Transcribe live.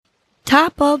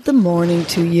Top of the morning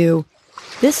to you.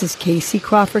 This is Casey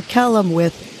Crawford Kellum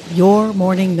with Your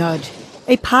Morning Nudge,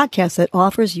 a podcast that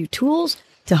offers you tools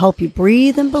to help you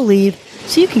breathe and believe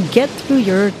so you can get through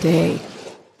your day.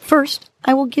 First,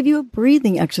 I will give you a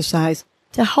breathing exercise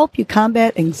to help you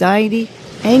combat anxiety,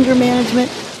 anger management,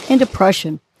 and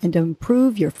depression, and to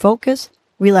improve your focus,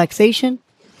 relaxation,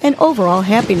 and overall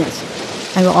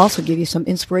happiness. I will also give you some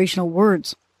inspirational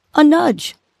words, a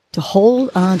nudge, to hold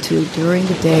on to during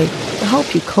the day to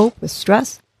help you cope with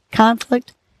stress,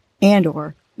 conflict, and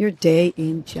or your day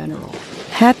in general.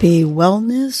 Happy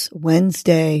Wellness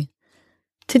Wednesday.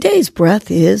 Today's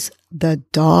breath is the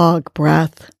dog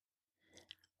breath,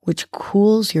 which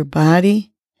cools your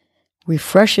body,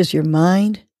 refreshes your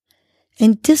mind,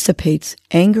 and dissipates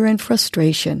anger and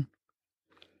frustration.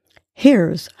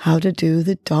 Here's how to do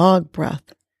the dog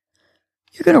breath.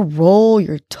 You're going to roll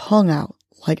your tongue out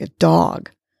like a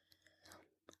dog.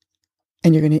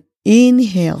 And you're going to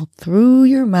inhale through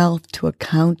your mouth to a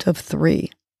count of 3.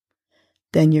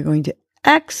 Then you're going to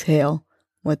exhale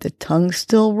with the tongue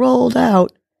still rolled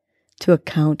out to a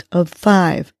count of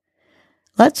 5.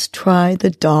 Let's try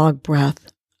the dog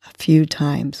breath a few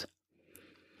times.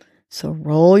 So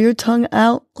roll your tongue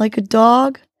out like a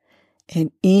dog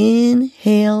and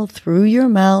inhale through your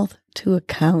mouth to a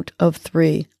count of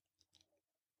 3.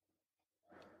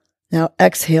 Now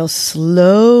exhale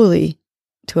slowly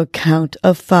to a count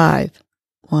of 5.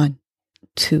 1,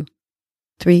 2,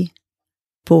 3,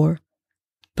 4,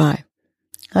 5.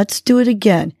 Let's do it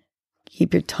again.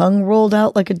 Keep your tongue rolled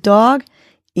out like a dog,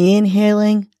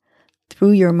 inhaling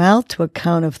through your mouth to a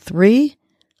count of 3.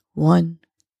 1,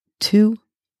 2,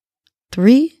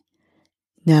 3.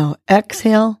 Now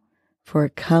exhale for a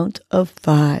count of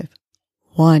 5.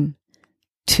 1,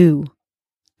 2,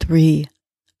 3,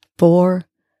 4,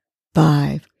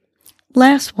 5.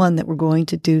 Last one that we're going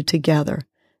to do together.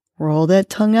 Roll that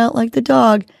tongue out like the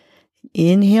dog.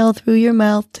 Inhale through your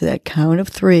mouth to that count of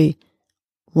 3.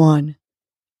 1,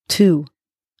 2,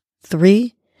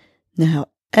 3. Now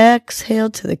exhale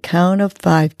to the count of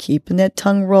 5, keeping that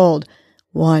tongue rolled.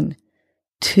 1,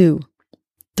 2,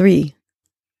 3,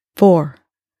 4,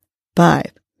 5.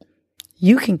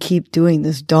 You can keep doing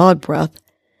this dog breath,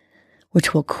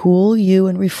 which will cool you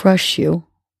and refresh you,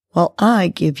 while I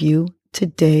give you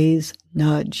today's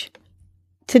nudge.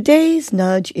 Today's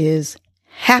nudge is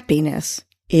happiness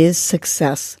is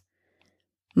success.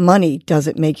 Money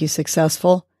doesn't make you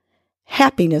successful.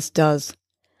 Happiness does.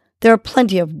 There are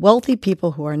plenty of wealthy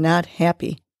people who are not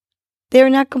happy. They are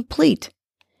not complete.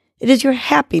 It is your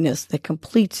happiness that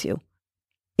completes you.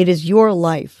 It is your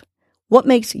life. What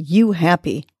makes you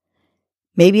happy?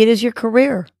 Maybe it is your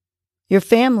career, your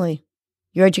family,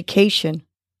 your education,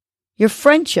 your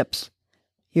friendships,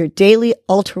 your daily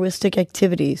altruistic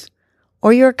activities,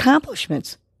 or your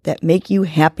accomplishments that make you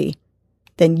happy.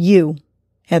 Then you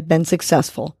have been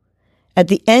successful. At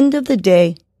the end of the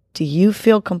day, do you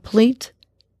feel complete,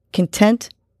 content,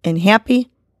 and happy?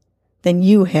 Then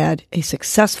you had a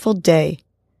successful day.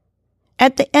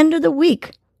 At the end of the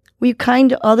week, were you kind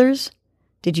to others?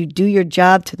 Did you do your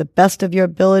job to the best of your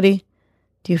ability?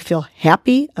 Do you feel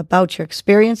happy about your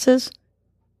experiences?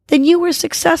 Then you were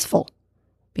successful,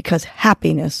 because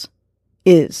happiness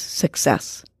is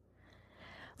success.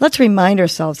 Let's remind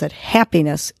ourselves that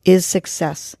happiness is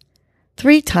success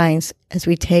 3 times as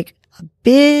we take a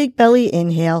big belly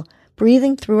inhale,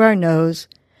 breathing through our nose,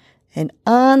 and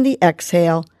on the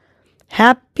exhale,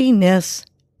 happiness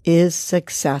is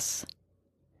success.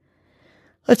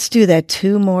 Let's do that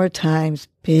 2 more times.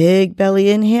 Big belly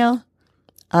inhale.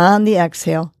 On the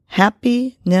exhale,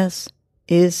 happiness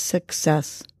is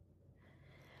success.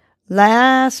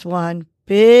 Last one.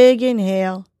 Big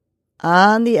inhale.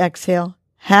 On the exhale,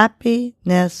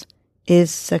 happiness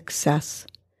is success.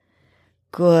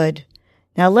 Good.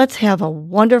 Now let's have a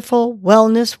wonderful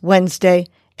Wellness Wednesday.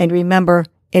 And remember,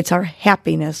 it's our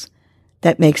happiness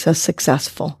that makes us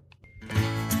successful.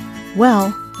 Well,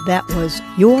 that was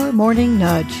your morning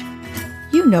nudge.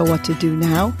 You know what to do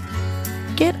now.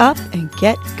 Get up and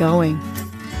get going.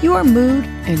 Your mood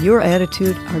and your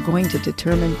attitude are going to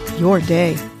determine your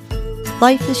day.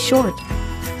 Life is short.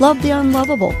 Love the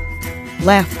unlovable.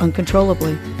 Laugh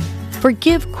uncontrollably.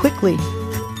 Forgive quickly.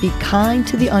 Be kind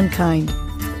to the unkind.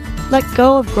 Let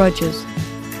go of grudges.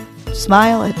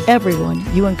 Smile at everyone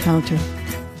you encounter.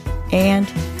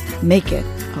 And make it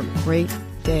a great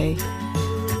day.